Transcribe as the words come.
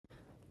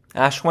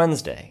Ash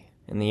Wednesday,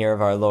 in the year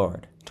of our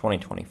Lord,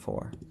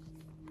 2024.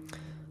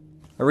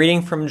 A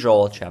reading from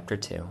Joel chapter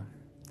 2.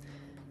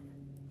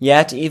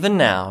 Yet even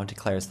now,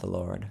 declares the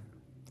Lord,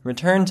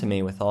 return to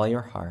me with all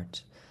your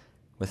heart,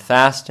 with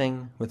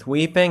fasting, with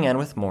weeping, and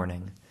with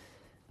mourning,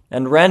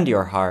 and rend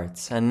your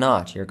hearts and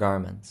not your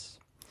garments.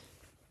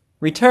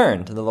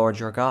 Return to the Lord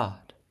your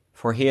God,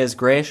 for he is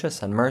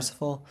gracious and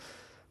merciful,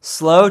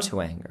 slow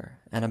to anger,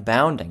 and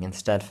abounding in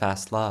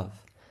steadfast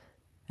love,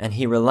 and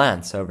he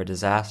relents over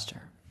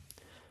disaster.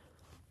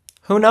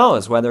 Who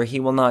knows whether he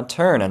will not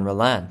turn and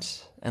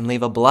relent, and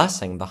leave a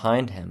blessing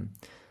behind him,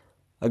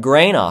 a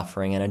grain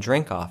offering and a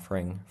drink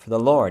offering for the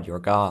Lord your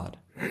God.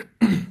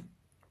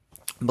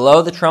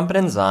 Blow the trumpet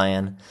in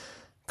Zion,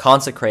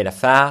 consecrate a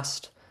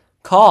fast,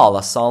 call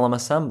a solemn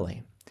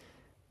assembly,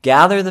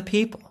 gather the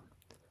people,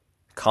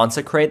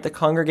 consecrate the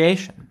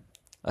congregation,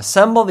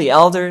 assemble the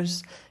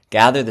elders,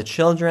 gather the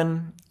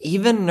children,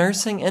 even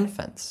nursing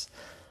infants.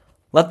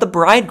 Let the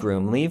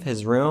bridegroom leave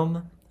his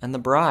room and the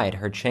bride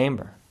her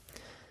chamber.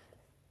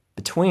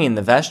 Between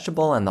the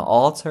vestibule and the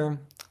altar,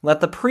 let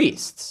the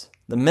priests,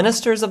 the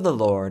ministers of the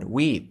Lord,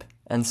 weep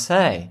and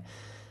say,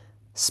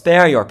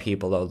 Spare your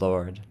people, O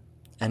Lord,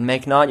 and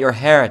make not your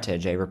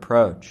heritage a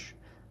reproach,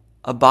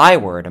 a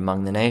byword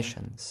among the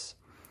nations.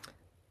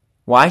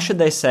 Why should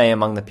they say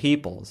among the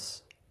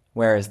peoples,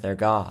 Where is their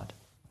God?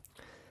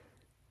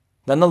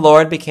 Then the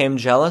Lord became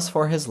jealous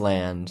for his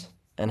land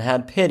and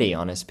had pity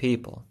on his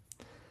people.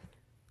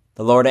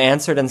 The Lord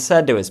answered and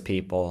said to his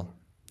people,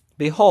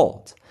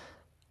 Behold,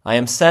 I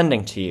am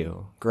sending to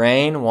you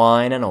grain,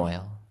 wine, and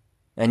oil,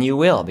 and you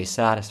will be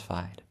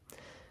satisfied.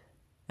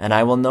 And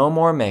I will no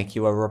more make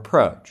you a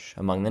reproach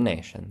among the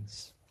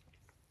nations.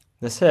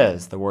 This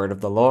is the word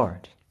of the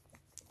Lord.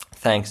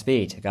 Thanks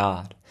be to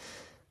God.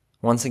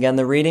 Once again,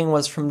 the reading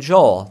was from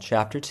Joel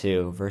chapter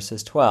 2,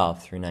 verses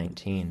 12 through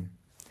 19.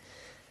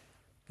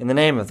 In the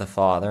name of the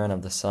Father, and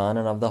of the Son,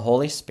 and of the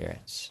Holy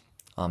Spirit.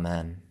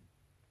 Amen.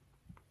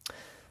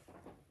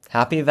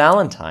 Happy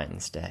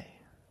Valentine's Day.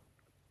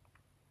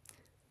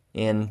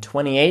 In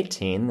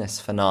 2018, this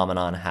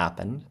phenomenon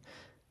happened,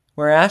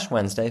 where Ash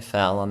Wednesday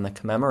fell on the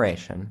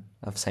commemoration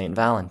of St.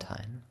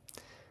 Valentine.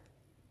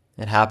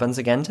 It happens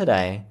again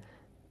today,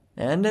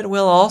 and it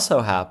will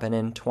also happen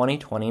in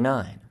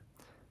 2029,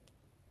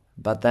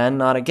 but then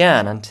not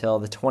again until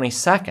the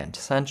 22nd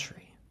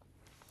century.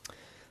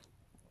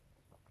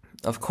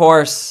 Of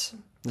course,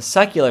 the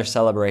secular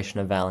celebration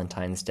of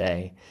Valentine's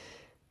Day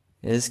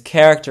is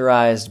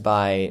characterized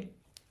by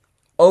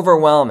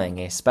overwhelming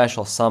a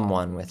special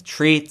someone with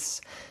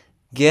treats,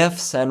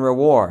 gifts, and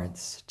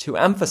rewards to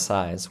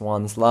emphasize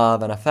one's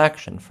love and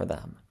affection for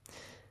them.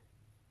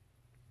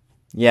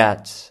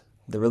 Yet,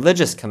 the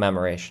religious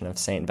commemoration of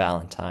St.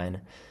 Valentine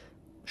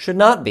should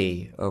not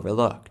be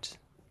overlooked.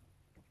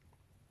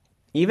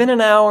 Even in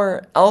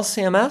our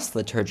LCMS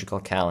liturgical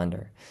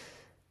calendar,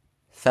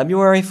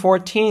 February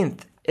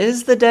 14th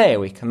is the day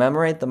we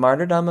commemorate the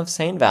martyrdom of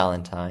St.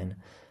 Valentine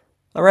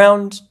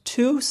around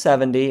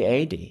 270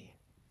 AD.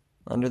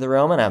 Under the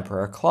Roman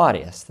Emperor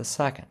Claudius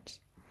II.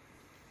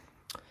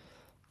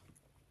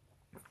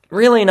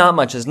 Really not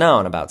much is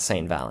known about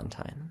St.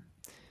 Valentine.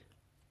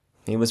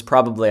 He was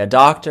probably a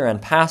doctor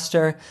and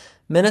pastor,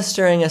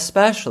 ministering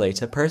especially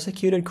to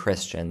persecuted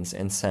Christians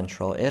in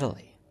central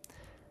Italy.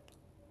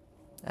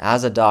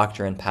 As a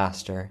doctor and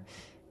pastor,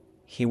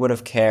 he would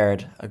have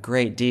cared a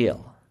great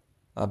deal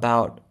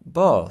about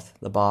both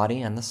the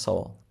body and the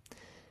soul,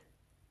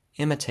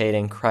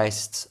 imitating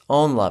Christ's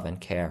own love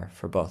and care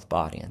for both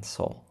body and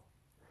soul.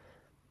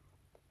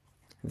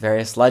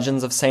 Various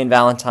legends of St.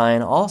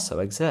 Valentine also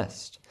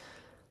exist.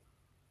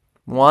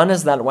 One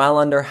is that while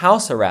under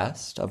house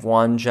arrest of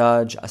one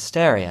Judge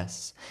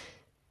Asterius,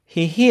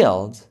 he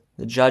healed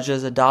the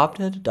judge's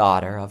adopted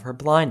daughter of her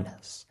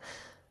blindness,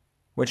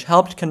 which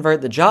helped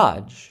convert the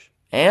judge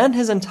and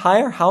his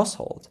entire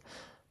household,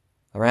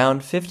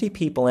 around 50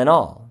 people in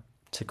all,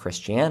 to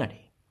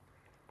Christianity.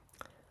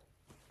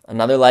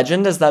 Another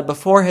legend is that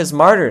before his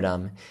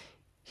martyrdom,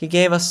 he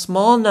gave a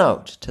small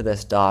note to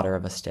this daughter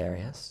of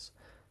Asterius,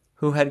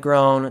 who had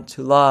grown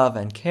to love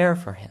and care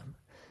for him,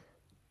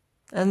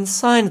 and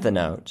signed the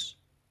note,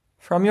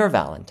 From your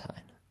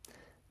Valentine,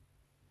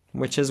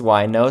 which is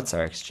why notes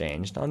are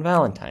exchanged on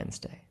Valentine's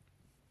Day.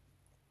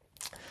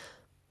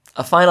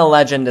 A final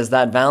legend is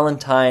that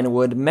Valentine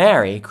would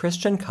marry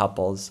Christian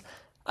couples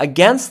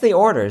against the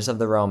orders of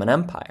the Roman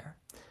Empire,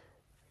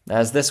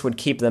 as this would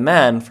keep the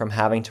men from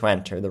having to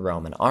enter the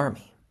Roman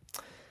army.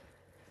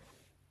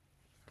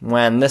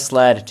 When this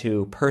led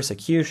to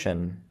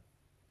persecution,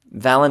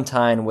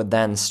 Valentine would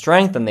then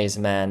strengthen these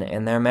men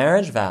in their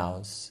marriage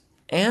vows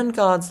and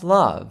God's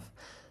love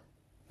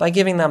by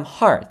giving them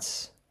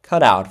hearts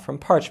cut out from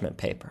parchment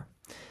paper,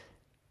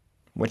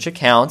 which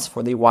accounts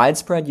for the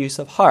widespread use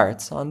of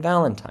hearts on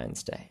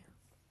Valentine's Day.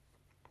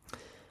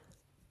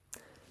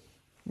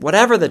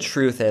 Whatever the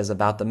truth is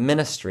about the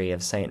ministry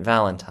of St.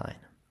 Valentine,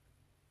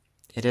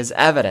 it is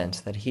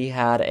evident that he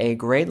had a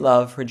great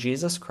love for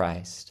Jesus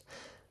Christ,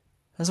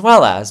 as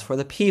well as for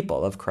the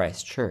people of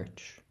Christ's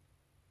church.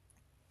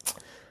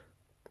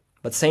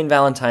 But St.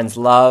 Valentine's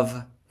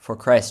love for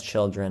Christ's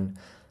children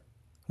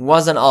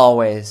wasn't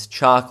always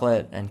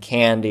chocolate and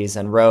candies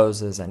and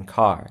roses and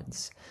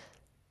cards,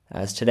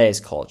 as today's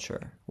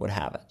culture would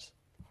have it.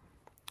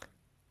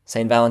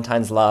 St.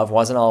 Valentine's love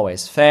wasn't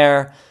always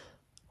fair,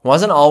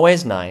 wasn't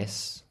always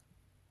nice,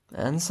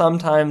 and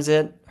sometimes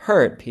it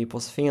hurt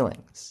people's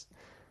feelings.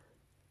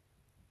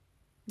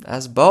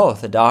 As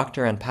both a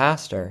doctor and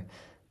pastor,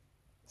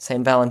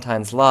 St.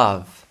 Valentine's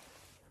love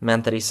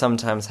meant that he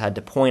sometimes had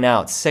to point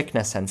out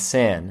sickness and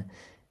sin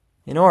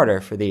in order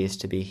for these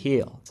to be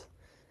healed.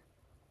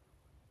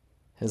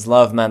 His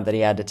love meant that he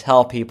had to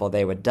tell people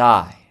they would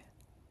die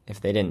if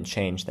they didn't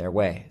change their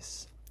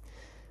ways.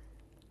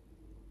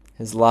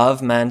 His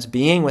love meant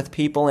being with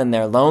people in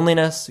their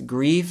loneliness,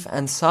 grief,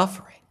 and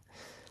suffering.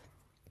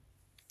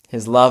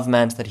 His love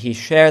meant that he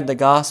shared the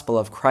gospel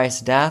of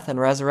Christ's death and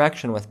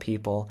resurrection with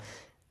people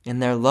in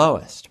their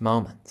lowest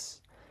moments.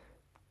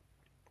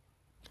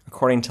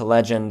 According to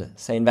legend,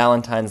 St.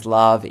 Valentine's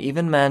love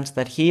even meant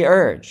that he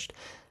urged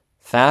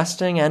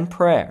fasting and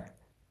prayer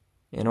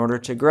in order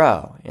to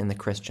grow in the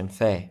Christian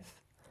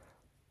faith.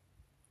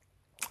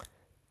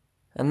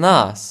 And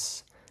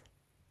thus,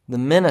 the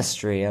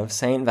ministry of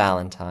St.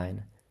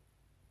 Valentine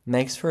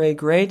makes for a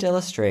great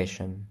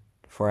illustration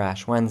for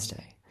Ash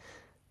Wednesday.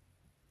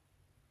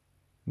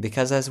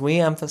 Because as we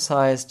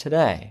emphasize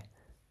today,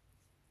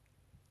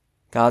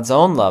 God's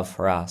own love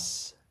for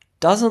us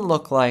doesn't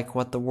look like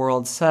what the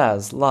world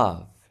says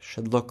love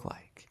should look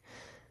like.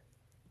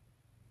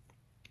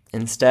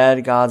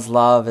 Instead, God's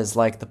love is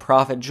like the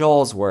prophet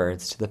Joel's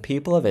words to the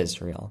people of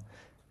Israel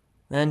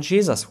and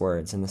Jesus'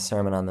 words in the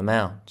Sermon on the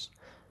Mount,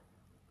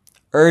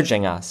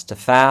 urging us to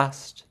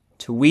fast,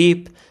 to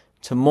weep,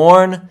 to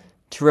mourn,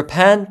 to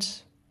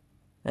repent,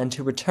 and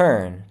to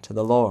return to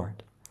the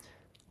Lord.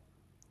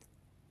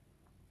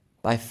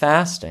 By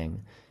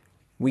fasting,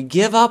 we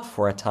give up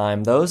for a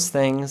time those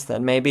things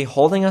that may be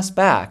holding us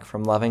back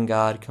from loving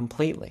God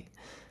completely,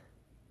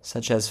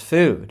 such as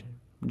food,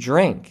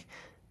 drink,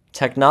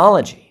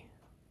 technology,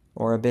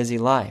 or a busy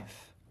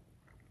life.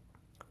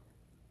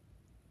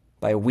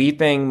 By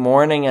weeping,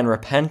 mourning, and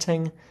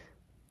repenting,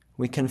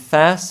 we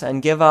confess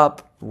and give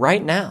up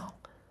right now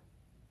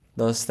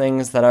those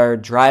things that are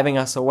driving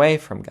us away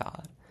from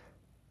God,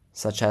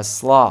 such as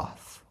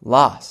sloth,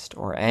 lust,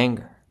 or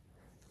anger.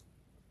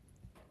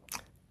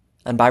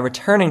 And by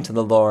returning to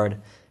the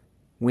Lord,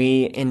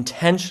 we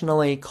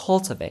intentionally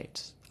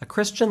cultivate a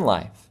Christian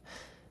life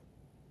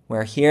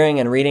where hearing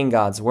and reading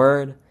God's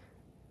word,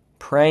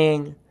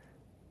 praying,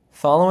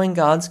 following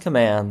God's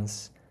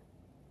commands,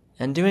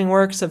 and doing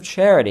works of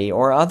charity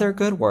or other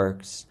good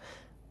works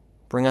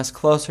bring us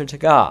closer to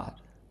God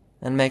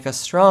and make us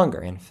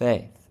stronger in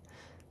faith.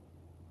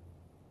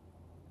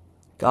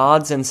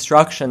 God's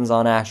instructions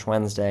on Ash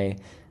Wednesday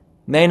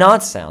may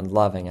not sound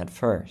loving at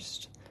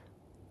first,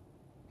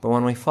 but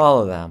when we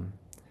follow them,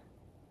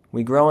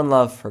 we grow in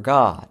love for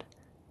God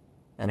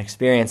and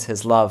experience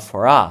His love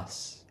for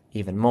us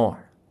even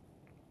more.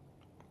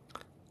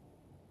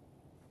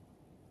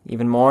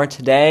 Even more,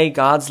 today,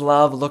 God's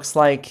love looks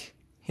like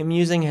Him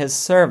using His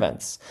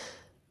servants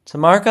to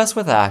mark us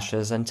with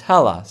ashes and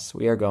tell us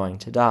we are going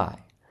to die.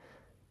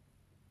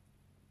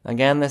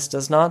 Again, this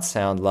does not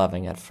sound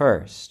loving at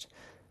first,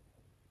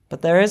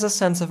 but there is a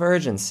sense of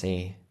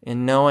urgency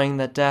in knowing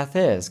that death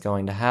is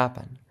going to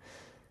happen.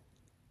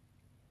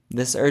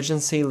 This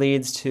urgency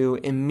leads to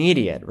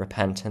immediate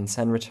repentance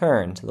and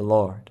return to the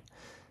Lord.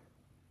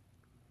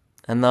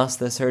 And thus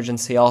this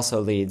urgency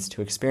also leads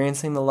to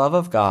experiencing the love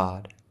of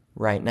God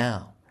right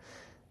now,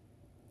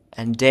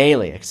 and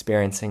daily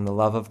experiencing the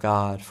love of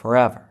God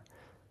forever,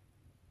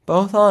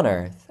 both on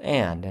earth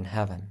and in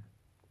heaven.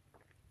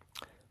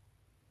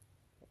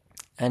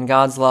 And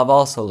God's love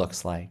also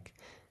looks like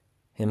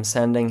Him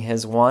sending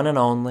His one and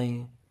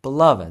only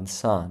beloved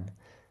Son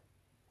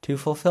to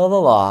fulfill the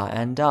law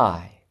and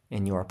die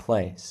in your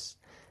place.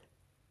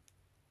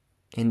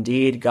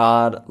 Indeed,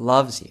 God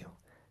loves you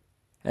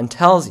and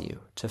tells you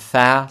to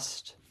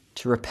fast,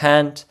 to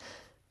repent,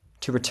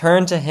 to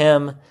return to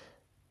Him,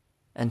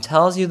 and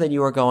tells you that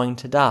you are going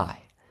to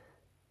die,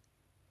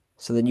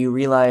 so that you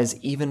realize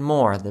even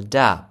more the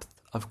depth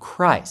of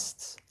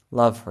Christ's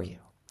love for you.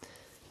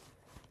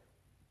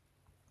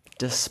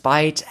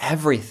 Despite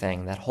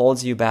everything that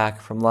holds you back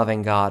from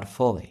loving God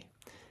fully,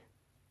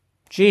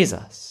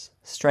 Jesus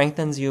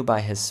strengthens you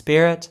by His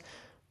Spirit,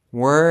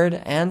 Word,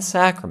 and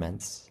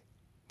sacraments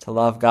to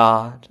love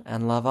God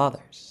and love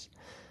others.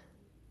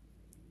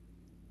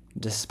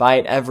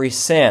 Despite every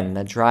sin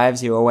that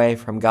drives you away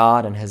from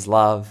God and His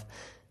love,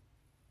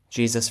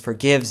 Jesus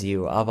forgives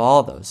you of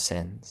all those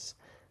sins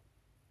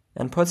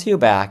and puts you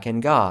back in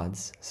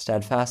God's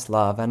steadfast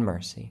love and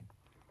mercy.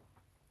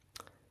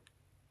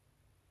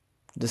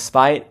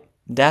 Despite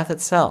death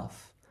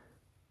itself,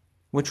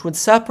 which would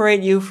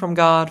separate you from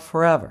God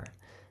forever,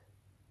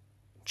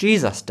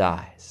 Jesus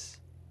dies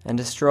and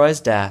destroys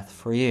death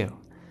for you,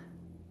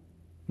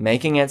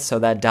 making it so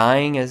that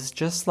dying is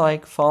just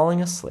like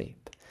falling asleep.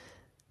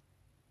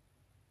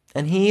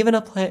 And he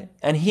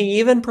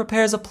even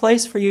prepares a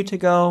place for you to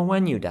go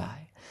when you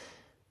die,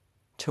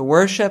 to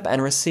worship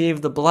and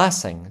receive the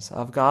blessings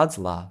of God's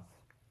love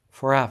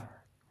forever.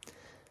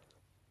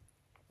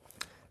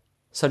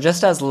 So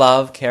just as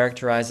love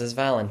characterizes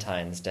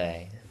Valentine's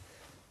Day,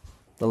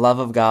 the love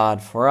of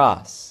God for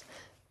us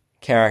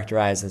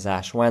characterizes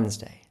Ash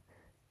Wednesday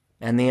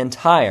and the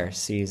entire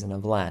season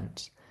of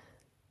Lent,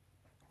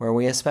 where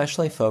we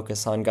especially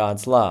focus on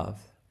God's love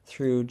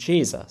through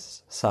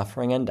Jesus'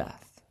 suffering and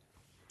death.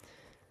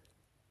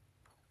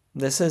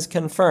 This is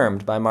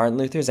confirmed by Martin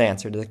Luther's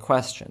answer to the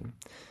question,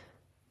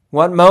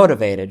 what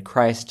motivated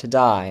Christ to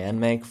die and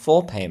make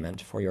full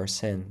payment for your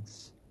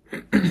sins?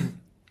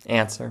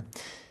 Answer,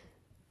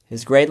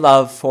 his great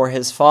love for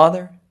his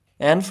Father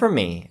and for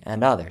me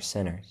and other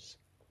sinners.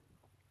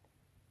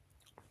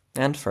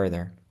 And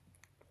further,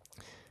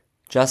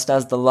 just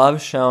as the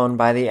love shown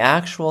by the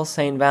actual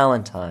Saint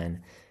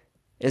Valentine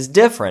is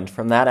different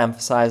from that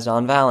emphasized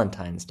on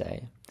Valentine's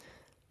Day,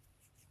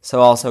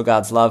 so also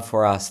God's love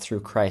for us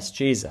through Christ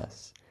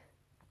Jesus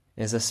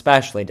is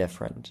especially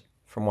different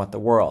from what the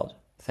world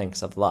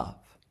thinks of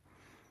love.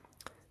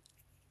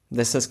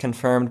 This is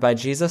confirmed by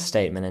Jesus'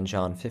 statement in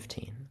John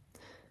 15.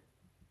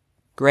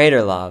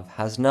 Greater love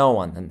has no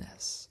one than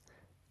this,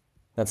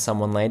 that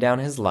someone lay down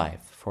his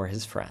life for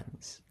his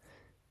friends.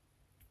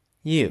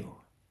 You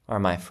are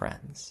my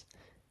friends,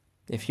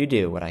 if you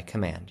do what I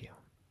command you.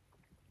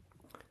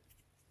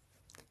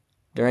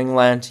 During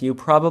Lent, you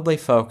probably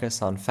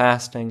focus on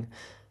fasting,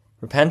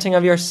 repenting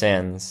of your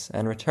sins,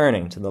 and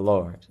returning to the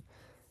Lord.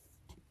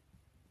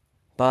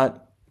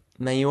 But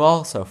may you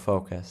also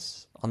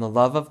focus on the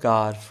love of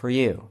God for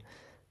you,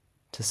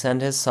 to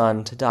send his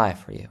Son to die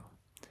for you.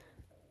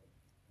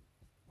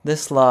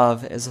 This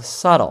love is a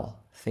subtle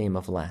theme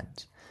of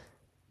Lent,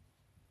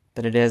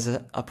 but it is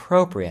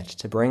appropriate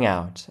to bring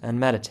out and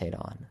meditate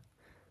on,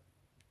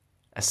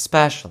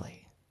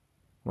 especially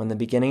when the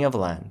beginning of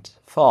Lent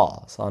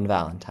falls on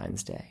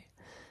Valentine's Day.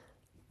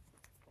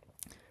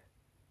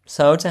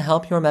 So, to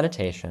help your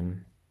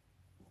meditation,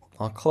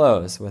 I'll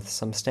close with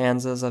some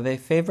stanzas of a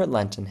favorite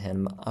Lenten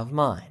hymn of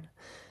mine,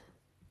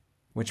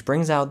 which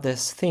brings out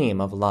this theme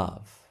of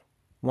love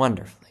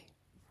wonderfully.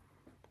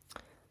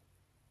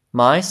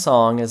 My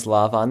song is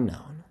love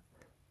unknown,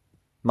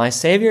 my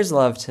Saviour's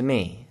love to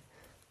me,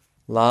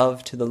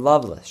 love to the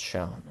loveless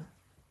shown,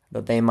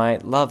 that they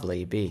might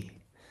lovely be.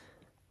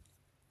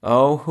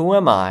 Oh, who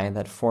am I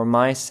that for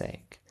my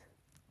sake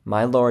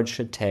my Lord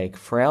should take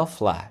frail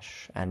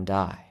flesh and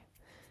die?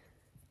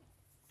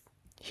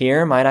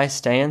 Here might I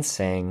stay and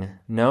sing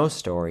no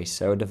story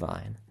so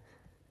divine.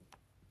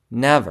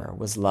 Never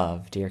was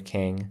love, dear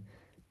King,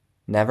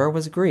 never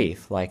was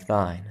grief like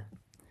thine.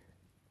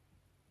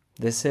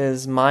 This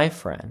is my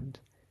friend,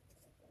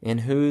 in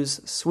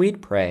whose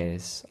sweet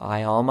praise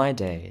I all my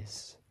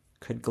days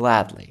could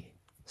gladly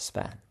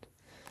spend.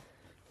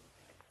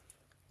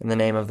 In the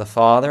name of the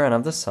Father, and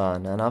of the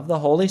Son, and of the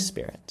Holy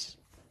Spirit.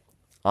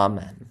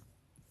 Amen.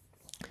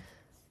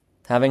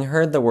 Having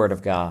heard the word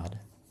of God,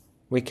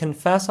 we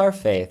confess our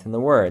faith in the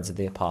words of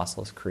the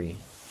Apostles' Creed.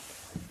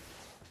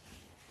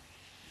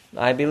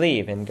 I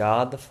believe in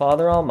God the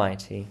Father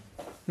Almighty,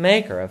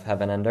 maker of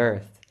heaven and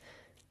earth,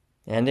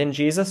 and in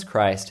Jesus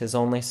Christ, his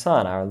only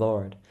Son, our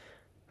Lord,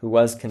 who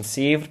was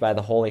conceived by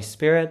the Holy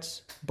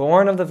Spirit,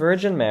 born of the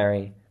Virgin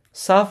Mary,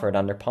 suffered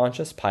under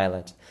Pontius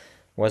Pilate,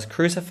 was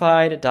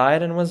crucified,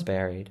 died, and was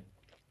buried.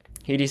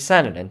 He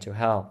descended into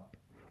hell.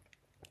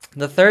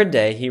 The third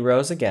day he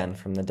rose again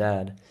from the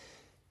dead.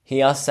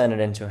 He ascended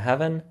into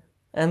heaven,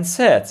 and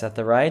sits at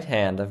the right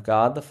hand of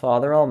God the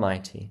Father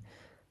Almighty.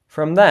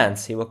 From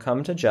thence he will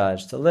come to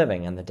judge the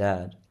living and the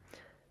dead.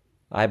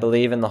 I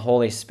believe in the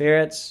Holy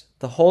Spirit,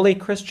 the holy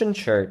Christian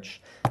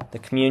Church, the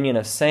communion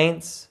of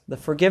saints, the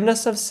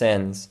forgiveness of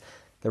sins,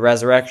 the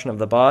resurrection of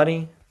the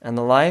body, and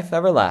the life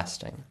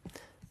everlasting.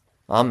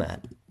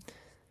 Amen.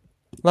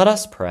 Let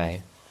us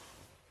pray.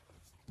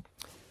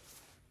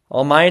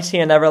 Almighty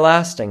and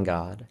everlasting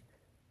God,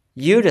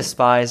 you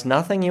despise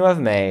nothing you have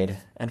made,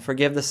 and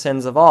forgive the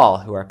sins of all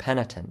who are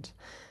penitent.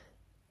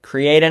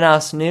 Create in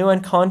us new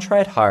and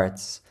contrite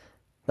hearts,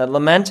 that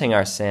lamenting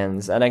our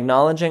sins and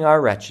acknowledging our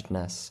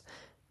wretchedness,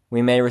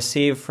 we may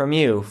receive from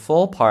you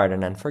full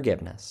pardon and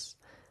forgiveness.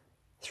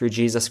 Through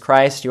Jesus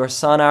Christ, your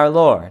Son, our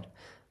Lord,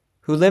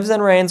 who lives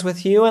and reigns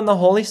with you in the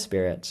Holy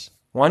Spirit,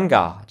 one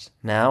God,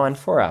 now and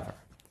forever.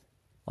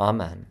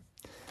 Amen.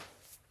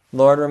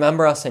 Lord,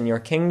 remember us in your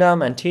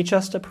kingdom and teach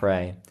us to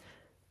pray.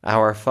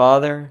 Our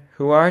Father,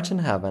 who art in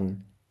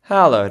heaven,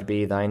 hallowed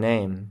be thy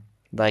name.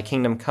 Thy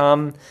kingdom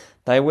come,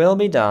 thy will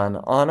be done,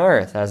 on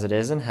earth as it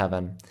is in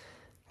heaven.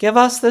 Give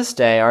us this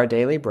day our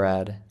daily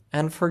bread,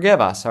 and forgive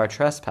us our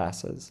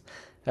trespasses,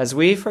 as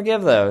we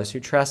forgive those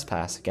who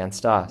trespass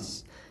against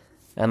us.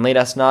 And lead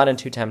us not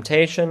into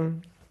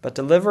temptation, but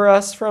deliver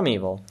us from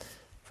evil.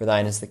 For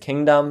thine is the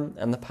kingdom,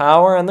 and the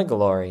power, and the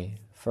glory,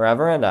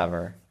 forever and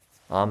ever.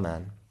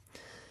 Amen.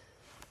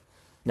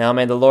 Now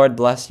may the Lord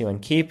bless you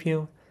and keep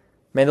you.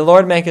 May the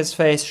Lord make his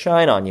face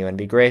shine on you and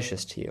be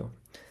gracious to you.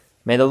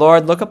 May the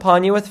Lord look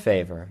upon you with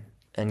favor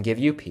and give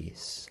you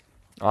peace.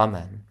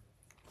 Amen.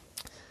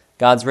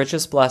 God's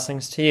richest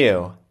blessings to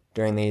you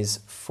during these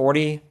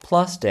 40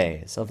 plus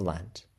days of Lent.